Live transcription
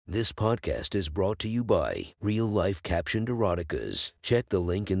This podcast is brought to you by Real Life Captioned Eroticas. Check the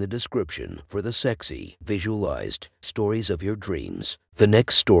link in the description for the sexy, visualized stories of your dreams. The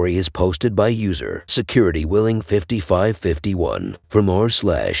next story is posted by user SecurityWilling5551 from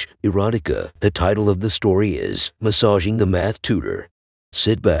r/erotica. The title of the story is Massaging the Math Tutor.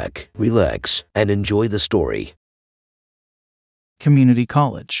 Sit back, relax, and enjoy the story. Community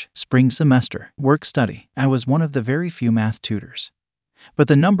college, spring semester, work-study. I was one of the very few math tutors. But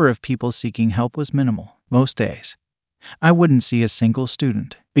the number of people seeking help was minimal, most days. I wouldn't see a single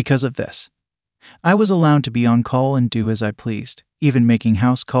student because of this. I was allowed to be on call and do as I pleased, even making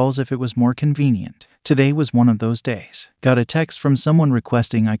house calls if it was more convenient. Today was one of those days. Got a text from someone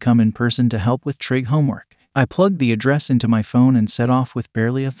requesting I come in person to help with trig homework. I plugged the address into my phone and set off with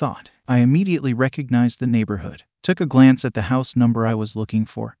barely a thought. I immediately recognized the neighborhood, took a glance at the house number I was looking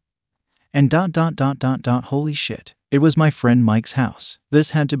for, and holy shit. It was my friend Mike's house.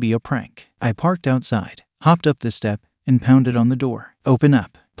 This had to be a prank. I parked outside, hopped up the step, and pounded on the door. Open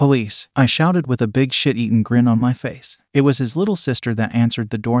up. Police, I shouted with a big shit-eaten grin on my face. It was his little sister that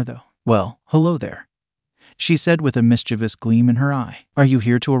answered the door though. Well, hello there, she said with a mischievous gleam in her eye. Are you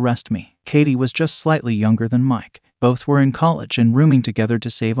here to arrest me? Katie was just slightly younger than Mike. Both were in college and rooming together to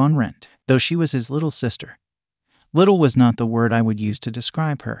save on rent, though she was his little sister. Little was not the word I would use to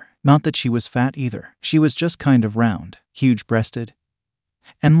describe her. Not that she was fat either. She was just kind of round, huge-breasted,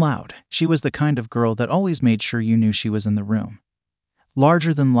 and loud. She was the kind of girl that always made sure you knew she was in the room.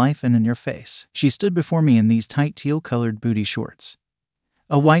 Larger than life and in your face. She stood before me in these tight teal-colored booty shorts,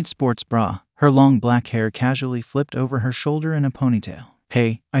 a white sports bra, her long black hair casually flipped over her shoulder in a ponytail.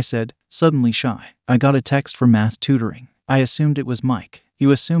 Hey, I said, suddenly shy. I got a text for math tutoring. I assumed it was Mike.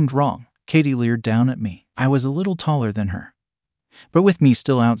 You assumed wrong. Katie leered down at me. I was a little taller than her, but with me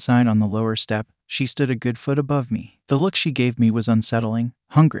still outside on the lower step, she stood a good foot above me. The look she gave me was unsettling.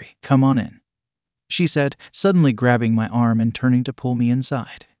 Hungry. Come on in, she said, suddenly grabbing my arm and turning to pull me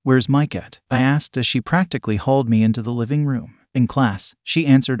inside. Where's Mike at? I asked as she practically hauled me into the living room. In class, she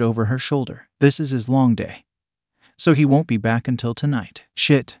answered over her shoulder. This is his long day, so he won't be back until tonight.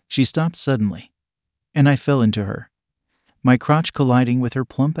 Shit. She stopped suddenly, and I fell into her, my crotch colliding with her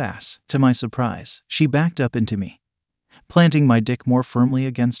plump ass. To my surprise, she backed up into me, planting my dick more firmly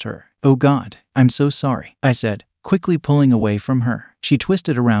against her. Oh God, I'm so sorry, I said, quickly pulling away from her. She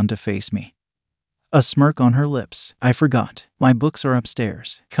twisted around to face me, a smirk on her lips. I forgot. My books are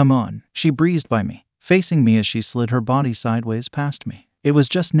upstairs. Come on. She breezed by me, facing me as she slid her body sideways past me. It was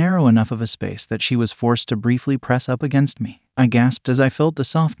just narrow enough of a space that she was forced to briefly press up against me. I gasped as I felt the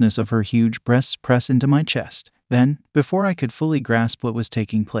softness of her huge breasts press into my chest. Then, before I could fully grasp what was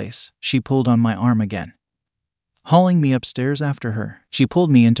taking place, she pulled on my arm again, hauling me upstairs after her. She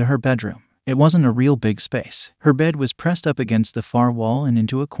pulled me into her bedroom. It wasn't a real big space. Her bed was pressed up against the far wall and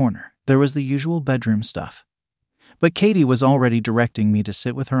into a corner. There was the usual bedroom stuff, but Katie was already directing me to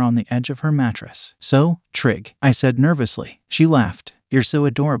sit with her on the edge of her mattress. So, trig, I said nervously. She laughed. You're so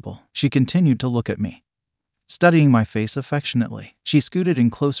adorable. She continued to look at me, studying my face affectionately. She scooted in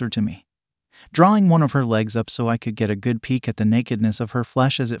closer to me, drawing one of her legs up so I could get a good peek at the nakedness of her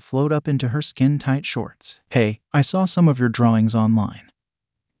flesh as it flowed up into her skin-tight shorts. Hey, I saw some of your drawings online,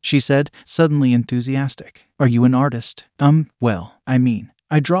 she said, suddenly enthusiastic. Are you an artist? Well, I mean,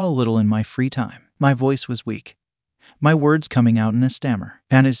 I draw a little in my free time. My voice was weak, my words coming out in a stammer.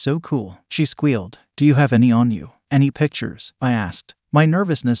 That is so cool, she squealed. Do you have any on you? Any pictures? I asked, my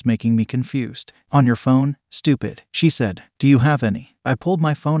nervousness making me confused. On your phone? Stupid, she said. Do you have any? I pulled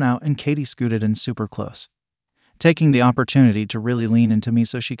my phone out and Katie scooted in super close, taking the opportunity to really lean into me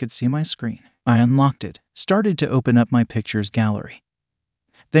so she could see my screen. I unlocked it, started to open up my pictures gallery,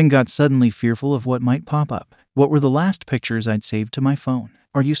 then got suddenly fearful of what might pop up. What were the last pictures I'd saved to my phone?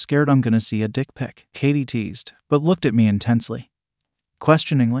 Are you scared I'm gonna see a dick pic? Katie teased, but looked at me intensely,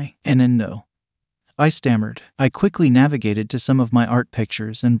 questioningly. No, I stammered. I quickly navigated to some of my art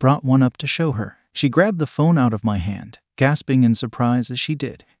pictures and brought one up to show her. She grabbed the phone out of my hand, gasping in surprise as she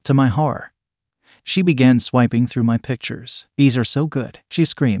did. To my horror, she began swiping through my pictures. These are so good, she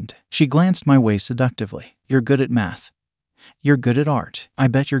screamed. She glanced my way seductively. You're good at math. You're good at art. I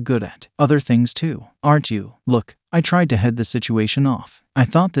bet you're good at other things too, aren't you? Look, I tried to head the situation off. I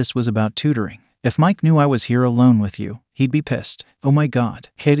thought this was about tutoring. If Mike knew I was here alone with you, he'd be pissed. Oh my God,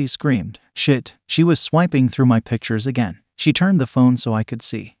 Katie screamed. Shit. She was swiping through my pictures again. She turned the phone so I could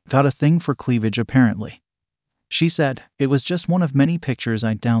see. Got a thing for cleavage apparently, she said. It was just one of many pictures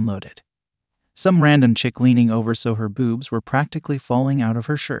I'd downloaded. Some random chick leaning over so her boobs were practically falling out of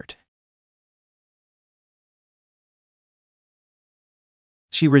her shirt.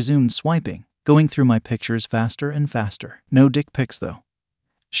 She resumed swiping, going through my pictures faster and faster. No dick pics though.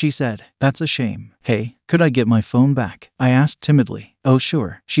 she said. That's a shame. Hey, could I get my phone back? I asked timidly. Oh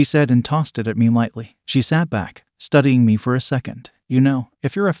sure, she said and tossed it at me lightly. She sat back, studying me for a second. You know,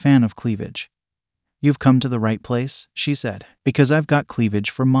 if you're a fan of cleavage, you've come to the right place, she said, because I've got cleavage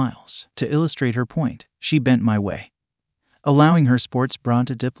for miles. To illustrate her point, she bent my way, allowing her sports bra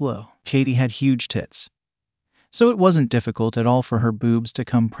to dip low. Katie had huge tits, so it wasn't difficult at all for her boobs to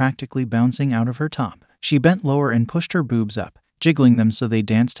come practically bouncing out of her top. She bent lower and pushed her boobs up, jiggling them so they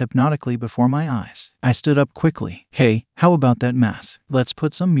danced hypnotically before my eyes. I stood up quickly. Hey, how about that math? Let's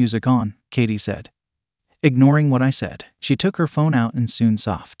put some music on, Katie said. Ignoring what I said, she took her phone out and soon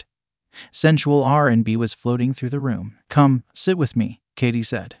soft, sensual R&B was floating through the room. Come, sit with me, Katie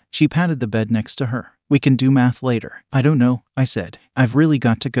said. She patted the bed next to her. We can do math later. I don't know, I said. I've really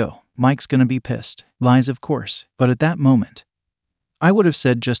got to go. Mike's gonna be pissed. Lies, of course. But at that moment, I would have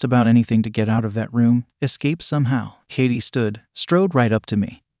said just about anything to get out of that room, escape somehow. Katie strode right up to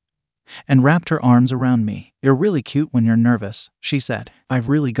me, and wrapped her arms around me. You're really cute when you're nervous, she said. I've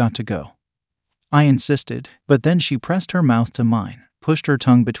really got to go, I insisted, but then she pressed her mouth to mine, pushed her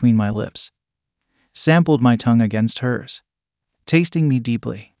tongue between my lips, sampled my tongue against hers. Tasting me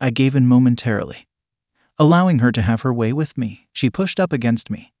deeply, I gave in momentarily, allowing her to have her way with me. She pushed up against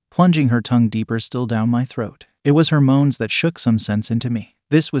me, plunging her tongue deeper still down my throat. It was her moans that shook some sense into me.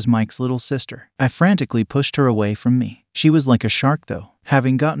 This was Mike's little sister. I frantically pushed her away from me. She was like a shark though.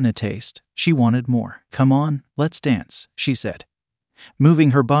 Having gotten a taste, she wanted more. Come on, let's dance, she said,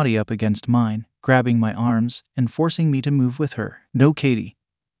 moving her body up against mine, grabbing my arms, and forcing me to move with her. No, Katie,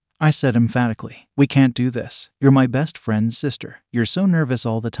 I said emphatically. We can't do this. You're my best friend's sister. You're so nervous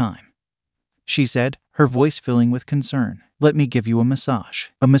all the time, she said, her voice filling with concern. Let me give you a massage.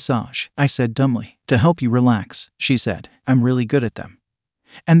 A massage, I said dumbly. To help you relax, she said. I'm really good at them.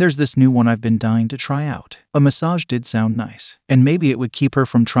 And there's this new one I've been dying to try out. A massage did sound nice, and maybe it would keep her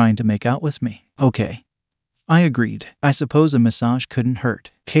from trying to make out with me. Okay, I agreed. I suppose a massage couldn't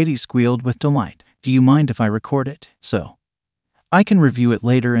hurt. Katie squealed with delight. Do you mind if I record it, so I can review it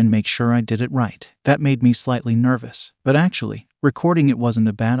later and make sure I did it right? That made me slightly nervous, but actually, recording it wasn't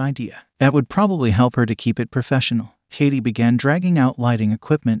a bad idea. That would probably help her to keep it professional. Katie began dragging out lighting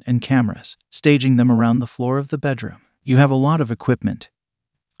equipment and cameras, staging them around the floor of the bedroom. You have a lot of equipment,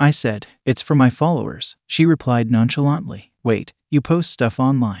 I said. It's for my followers, she replied nonchalantly. Wait, you post stuff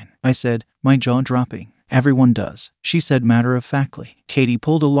online, I said, my jaw dropping. Everyone does, she said matter-of-factly. Katie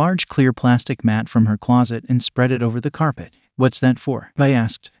pulled a large clear plastic mat from her closet and spread it over the carpet. What's that for? I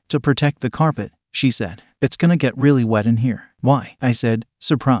asked. To protect the carpet, she said. It's gonna get really wet in here. Why? I said,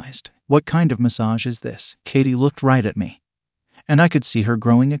 surprised. What kind of massage is this? Katie looked right at me, and I could see her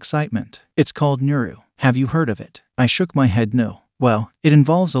growing excitement. It's called Nuru. Have you heard of it? I shook my head no. Well, it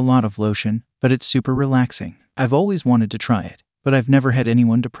involves a lot of lotion, but it's super relaxing. I've always wanted to try it, but I've never had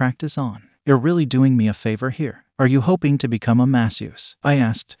anyone to practice on. You're really doing me a favor here. Are you hoping to become a masseuse? I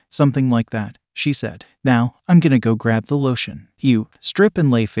asked. Something like that, she said. Now, I'm gonna go grab the lotion. You strip and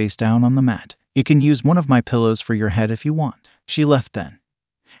lay face down on the mat. You can use one of my pillows for your head if you want. She left then,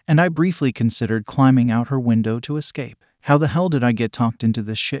 and I briefly considered climbing out her window to escape. How the hell did I get talked into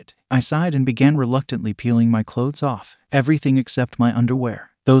this shit? I sighed and began reluctantly peeling my clothes off. Everything except my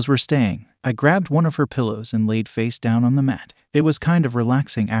underwear. Those were staying. I grabbed one of her pillows and laid face down on the mat. It was kind of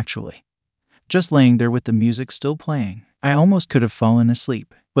relaxing actually, just laying there with the music still playing. I almost could have fallen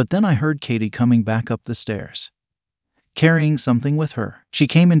asleep, but then I heard Katie coming back up the stairs, carrying something with her. She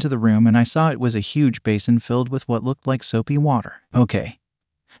came into the room and I saw it was a huge basin filled with what looked like soapy water. Okay,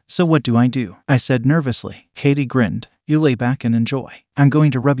 so what do? I said nervously. Katie grinned. You lay back and enjoy. I'm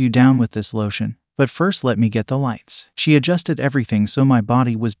going to rub you down with this lotion, but first let me get the lights. She adjusted everything so my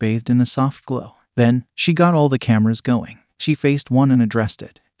body was bathed in a soft glow. Then, she got all the cameras going. She faced one and addressed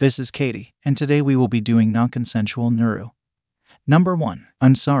it. This is Katie, and today we will be doing non-consensual Nuru. Number 1.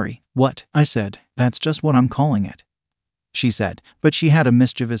 I'm sorry, what? I said. That's just what I'm calling it, she said, but she had a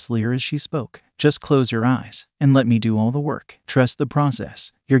mischievous leer as she spoke. Just close your eyes and let me do all the work. Trust the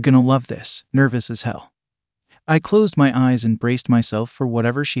process. You're gonna love this. Nervous as hell, I closed my eyes and braced myself for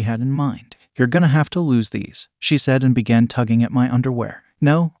whatever she had in mind. You're gonna have to lose these, she said and began tugging at my underwear.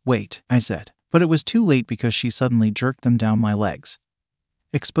 No, wait, I said, but it was too late because she suddenly jerked them down my legs,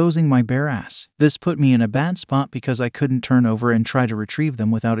 exposing my bare ass. This put me in a bad spot because I couldn't turn over and try to retrieve them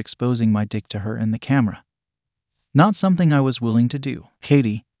without exposing my dick to her and the camera. Not something I was willing to do.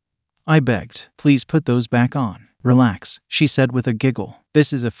 Katie, I begged, please put those back on. Relax, she said with a giggle.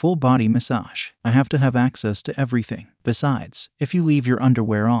 This is a full-body massage. I have to have access to everything. Besides, if you leave your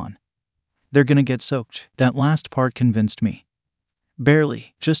underwear on, they're gonna get soaked. That last part convinced me.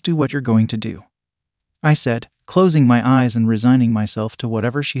 Barely. Just do what you're going to do, I said, Closing my eyes and resigning myself to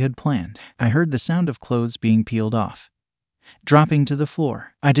whatever she had planned, I heard the sound of clothes being peeled off. Dropping to the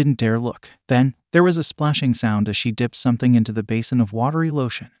floor, I didn't dare look. Then, there was a splashing sound as she dipped something into the basin of watery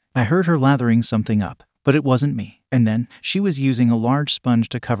lotion. I heard her lathering something up, but it wasn't me. And then, she was using a large sponge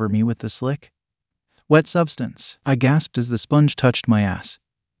to cover me with the slick, wet substance. I gasped as the sponge touched my ass.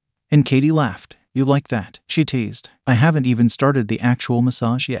 And Katie laughed. "You like that?" she teased. "I haven't even started the actual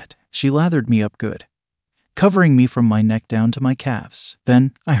massage yet." She lathered me up good, covering me from my neck down to my calves.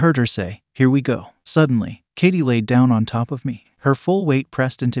 Then, I heard her say, "Here we go." Suddenly, Katie laid down on top of me, her full weight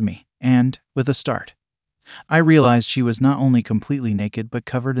pressed into me, and, with a start, I realized she was not only completely naked but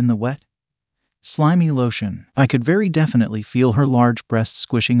covered in the wet, slimy lotion. I could very definitely feel her large breasts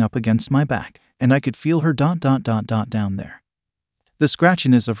squishing up against my back, and I could feel her ... down there. The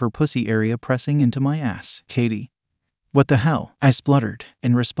scratchiness of her pussy area pressing into my ass. "Katie, what the hell?" I spluttered.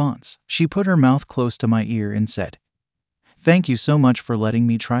 In response, she put her mouth close to my ear and said, "Thank you so much for letting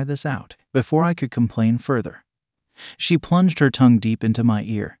me try this out." Before I could complain further, she plunged her tongue deep into my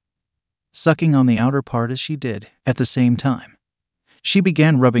ear, sucking on the outer part as she did. At the same time, she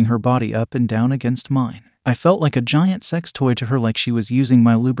began rubbing her body up and down against mine. I felt like a giant sex toy to her, like she was using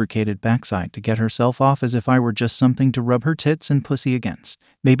my lubricated backside to get herself off, as if I were just something to rub her tits and pussy against.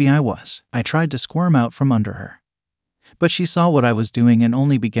 Maybe I was. I tried to squirm out from under her, but she saw what I was doing and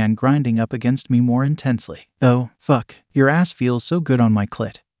only began grinding up against me more intensely. "Oh, fuck, your ass feels so good on my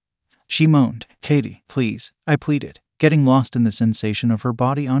clit," she moaned. "Katie, please," I pleaded, getting lost in the sensation of her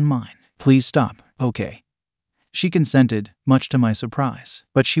body on mine. "Please stop." "Okay." She consented, much to my surprise,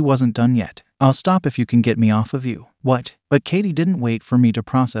 but she wasn't done yet. "I'll stop if you can get me off of you." "What?" But Katie didn't wait for me to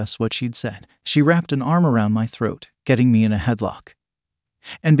process what she'd said. She wrapped an arm around my throat, getting me in a headlock,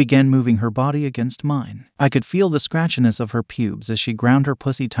 and began moving her body against mine. I could feel the scratchiness of her pubes as she ground her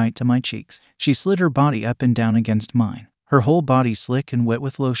pussy tight to my cheeks. She slid her body up and down against mine, her whole body slick and wet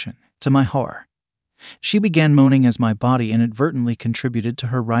with lotion. To my horror, she began moaning as my body inadvertently contributed to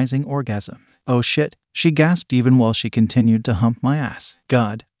her rising orgasm. "Oh shit," she gasped even while she continued to hump my ass.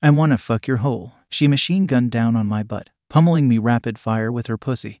 "God, I wanna fuck your hole." She machine gunned down on my butt, pummeling me rapid fire with her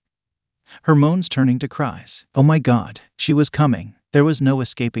pussy, her moans turning to cries. Oh my God, she was coming. There was no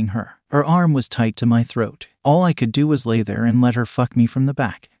escaping her. Her arm was tight to my throat. All I could do was lay there and let her fuck me from the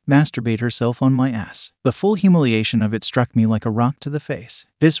back, masturbate herself on my ass. The full humiliation of it struck me like a rock to the face.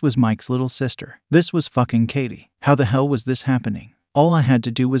 This was Mike's little sister. This was fucking Katie. How the hell was this happening? All I had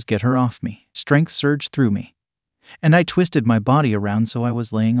to do was get her off me. Strength surged through me, and I twisted my body around so I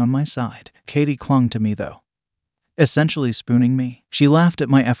was laying on my side. Katie clung to me though, essentially spooning me. She laughed at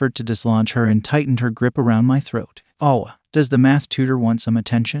my effort to dislodge her and tightened her grip around my throat. "Oh, does the math tutor want some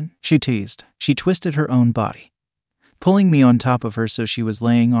attention?" she teased. She twisted her own body, pulling me on top of her so she was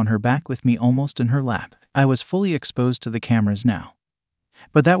laying on her back with me almost in her lap. I was fully exposed to the cameras now,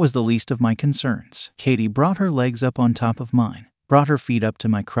 but that was the least of my concerns. Katie brought her legs up on top of mine, brought her feet up to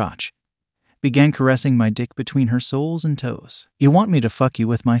my crotch, began caressing my dick between her soles and toes. "You want me to fuck you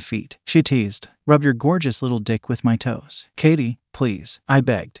with my feet?" she teased. "Rub your gorgeous little dick with my toes." "Katie, please," I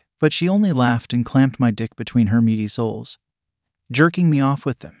begged, but she only laughed and clamped my dick between her meaty soles, jerking me off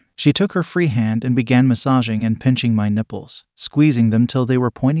with them. She took her free hand and began massaging and pinching my nipples, squeezing them till they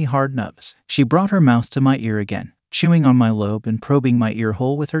were pointy hard nubs. She brought her mouth to my ear again, chewing on my lobe and probing my ear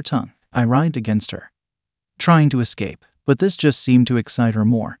hole with her tongue. I writhed against her, trying to escape, but this just seemed to excite her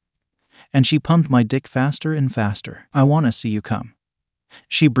more, and she pumped my dick faster and faster. "I wanna see you come,"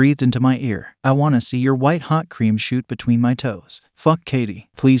 she breathed into my ear. "I wanna see your white hot cream shoot between my toes." "Fuck, Katie,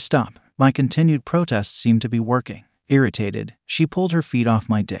 please stop." My continued protests seemed to be working. Irritated, she pulled her feet off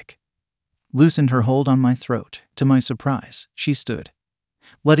my dick, loosened her hold on my throat. To my surprise, she stood,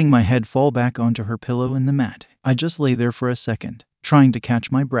 letting my head fall back onto her pillow in the mat. I just lay there for a second, trying to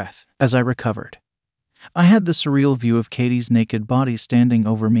catch my breath. As I recovered, I had the surreal view of Katie's naked body standing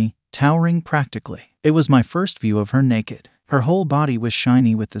over me, towering practically. It was my first view of her naked. Her whole body was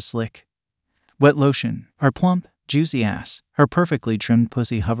shiny with the slick, wet lotion. Her plump, juicy ass, her perfectly trimmed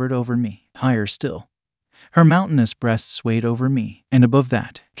pussy hovered over me. Higher still, her mountainous breasts swayed over me, and above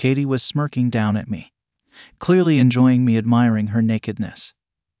that, Katie was smirking down at me, clearly enjoying me admiring her nakedness,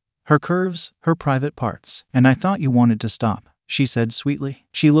 her curves, her private parts. "And I thought you wanted to stop," she said sweetly.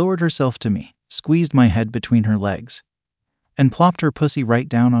 She lowered herself to me, squeezed my head between her legs, and plopped her pussy right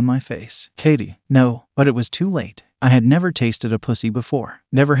down on my face. "Katie, no." But it was too late. I had never tasted a pussy before,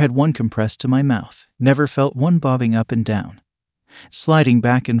 never had one compressed to my mouth, never felt one bobbing up and down, sliding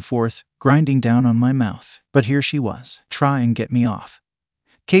back and forth, grinding down on my mouth. But here she was. "Try and get me off."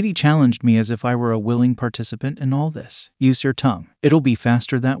 Katie challenged me as if I were a willing participant in all this. Use your tongue. It'll be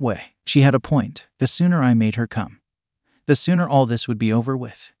faster that way. She had a point. The sooner I made her come, the sooner all this would be over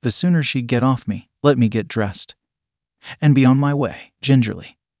with. The sooner she'd get off me, let me get dressed, and be on my way,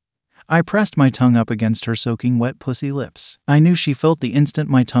 gingerly. I pressed my tongue up against her soaking wet pussy lips. I knew she felt the instant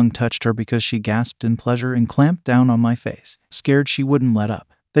my tongue touched her because she gasped in pleasure and clamped down on my face, scared she wouldn't let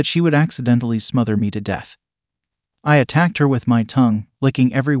up, that she would accidentally smother me to death. I attacked her with my tongue,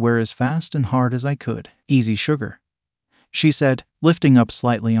 licking everywhere as fast and hard as I could. Easy, sugar, she said, lifting up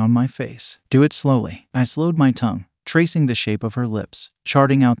slightly on my face. Do it slowly. I slowed my tongue, tracing the shape of her lips,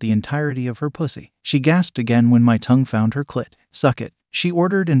 charting out the entirety of her pussy. She gasped again when my tongue found her clit. Suck it, she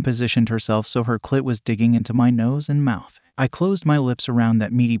ordered, and positioned herself so her clit was digging into my nose and mouth. I closed my lips around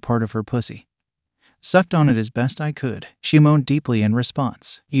that meaty part of her pussy, sucked on it as best I could. She moaned deeply in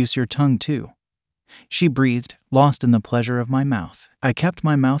response. Use your tongue too, she breathed, lost in the pleasure of my mouth. I kept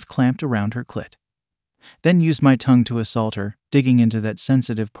my mouth clamped around her clit, then used my tongue to assault her, digging into that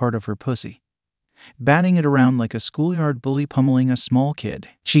sensitive part of her pussy, batting it around like a schoolyard bully pummeling a small kid.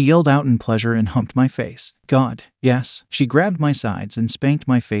 She yelled out in pleasure and humped my face. God, yes. She grabbed my sides and spanked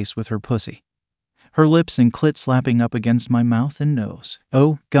my face with her pussy, her lips and clit slapping up against my mouth and nose.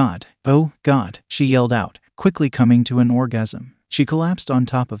 Oh, God, she yelled out, quickly coming to an orgasm. She collapsed on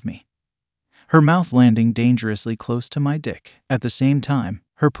top of me, her mouth landing dangerously close to my dick. At the same time,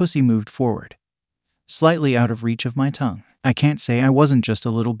 her pussy moved forward, slightly out of reach of my tongue. I can't say I wasn't just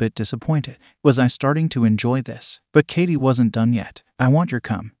a little bit disappointed. Was I starting to enjoy this? But Katie wasn't done yet. I want your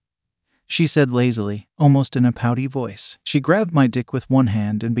cum, she said lazily, almost in a pouty voice. She grabbed my dick with one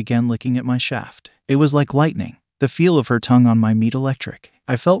hand and began licking at my shaft. It was like lightning, the feel of her tongue on my meat electric.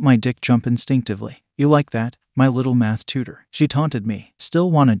 I felt my dick jump instinctively. You like that, my little math tutor? She taunted me.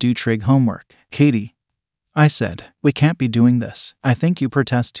 Still wanna do trig homework, Katie? I said. We can't be doing this. I think you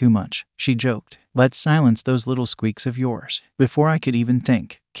protest too much, she joked. Let's silence those little squeaks of yours. Before I could even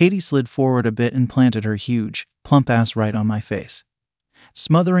think, Katie slid forward a bit and planted her huge, plump ass right on my face,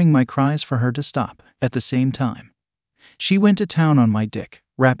 smothering my cries for her to stop. At the same time, she went to town on my dick,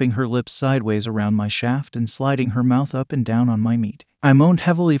 wrapping her lips sideways around my shaft and sliding her mouth up and down on my meat. I moaned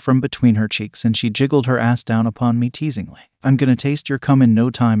heavily from between her cheeks and she jiggled her ass down upon me teasingly. I'm gonna taste your cum in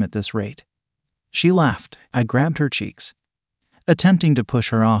no time at this rate, she laughed. I grabbed her cheeks, attempting to push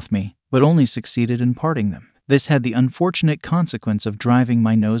her off me, but only succeeded in parting them. This had the unfortunate consequence of driving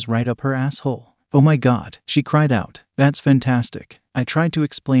my nose right up her asshole. Oh my God, she cried out. That's fantastic. I tried to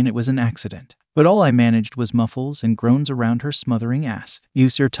explain it was an accident, but all I managed was muffles and groans around her smothering ass.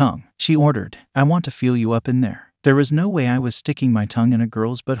 Use your tongue, she ordered. I want to feel you up in there. There was no way I was sticking my tongue in a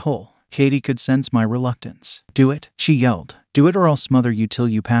girl's butthole. Katie could sense my reluctance. Do it, she yelled. Do it or I'll smother you till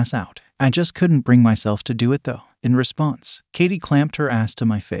you pass out. I just couldn't bring myself to do it though. In response, Katie clamped her ass to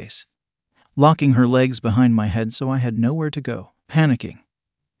my face, locking her legs behind my head so I had nowhere to go. Panicking,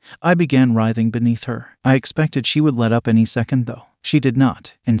 I began writhing beneath her. I expected she would let up any second though. She did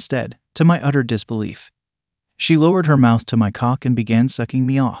not. Instead, to my utter disbelief, she lowered her mouth to my cock and began sucking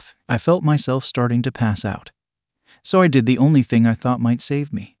me off. I felt myself starting to pass out, so I did the only thing I thought might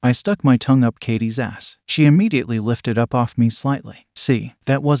save me. I stuck my tongue up Katie's ass. She immediately lifted up off me slightly. See,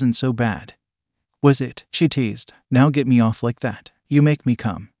 that wasn't so bad, was it? She teased. Now get me off like that. You make me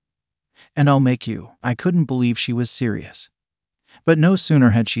come, and I'll make you. I couldn't believe she was serious. But no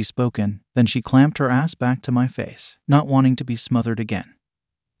sooner had she spoken than she clamped her ass back to my face, not wanting to be smothered again,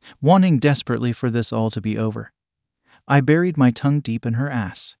 wanting desperately for this all to be over. I buried my tongue deep in her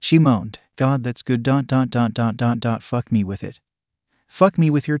ass. She moaned. God, that's good. Fuck me with it. Fuck me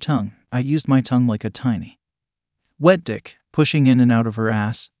with your tongue. I used my tongue like a tiny wet dick, pushing in and out of her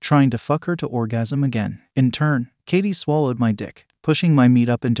ass, trying to fuck her to orgasm again. In turn, Katie swallowed my dick, pushing my meat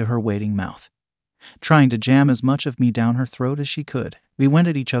up into her waiting mouth, trying to jam as much of me down her throat as she could. We went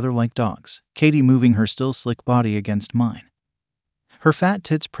at each other like dogs, Katie moving her still slick body against mine, her fat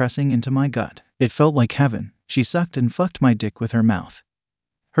tits pressing into my gut. It felt like heaven. She sucked and fucked my dick with her mouth,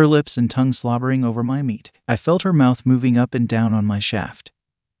 her lips and tongue slobbering over my meat. I felt her mouth moving up and down on my shaft,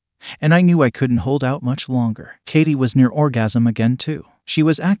 and I knew I couldn't hold out much longer. Katie was near orgasm again too. She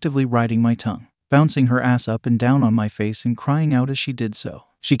was actively riding my tongue, bouncing her ass up and down on my face and crying out as she did so.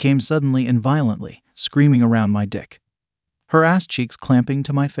 She came suddenly and violently, screaming around my dick, her ass cheeks clamping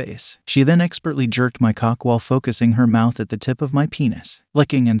to my face. She then expertly jerked my cock while focusing her mouth at the tip of my penis,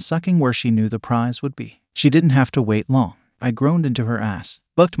 licking and sucking where she knew the prize would be. She didn't have to wait long. I groaned into her ass,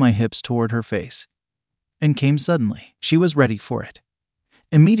 bucked my hips toward her face, and came suddenly. She was ready for it.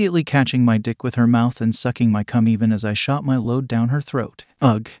 immediately catching my dick with her mouth and sucking my cum even as I shot my load down her throat.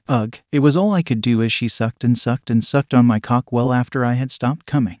 Ugh, ugh. It was all I could do as she sucked and sucked and sucked on my cock well after I had stopped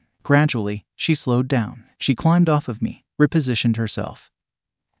coming. Gradually, she slowed down. She climbed off of me, repositioned herself,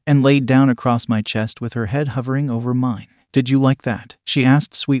 and laid down across my chest with her head hovering over mine. Did you like that? She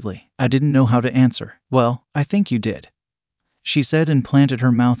asked sweetly. I didn't know how to answer. Well, I think you did, she said and planted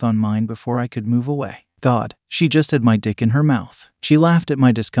her mouth on mine before I could move away. God, she just had my dick in her mouth. She laughed at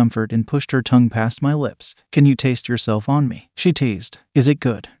my discomfort and pushed her tongue past my lips. Can you taste yourself on me? She teased. Is it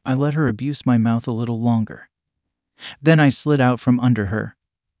good? I let her abuse my mouth a little longer. Then I slid out from under her,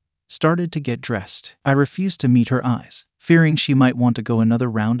 started to get dressed. I refused to meet her eyes, fearing she might want to go another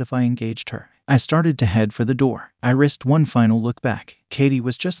round if I engaged her. I started to head for the door. I risked one final look back. Katie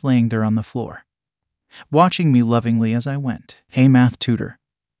was just laying there on the floor, watching me lovingly as I went. Hey math tutor,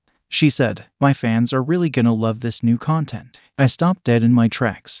 she said. My fans are really gonna love this new content. I stopped dead in my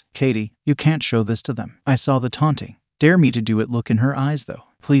tracks. Katie, you can't show this to them. I saw the taunting, dare me to do it look in her eyes though.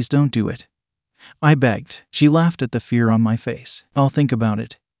 Please don't do it, I begged. She laughed at the fear on my face. I'll think about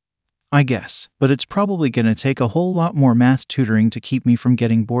it, I guess, but it's probably gonna take a whole lot more math tutoring to keep me from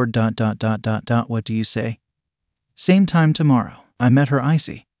getting bored. What do you say? Same time tomorrow. I met her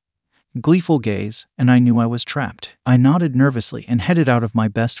icy, gleeful gaze, and I knew I was trapped. I nodded nervously and headed out of my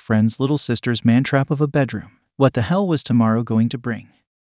best friend's little sister's man-trap of a bedroom. What the hell was tomorrow going to bring?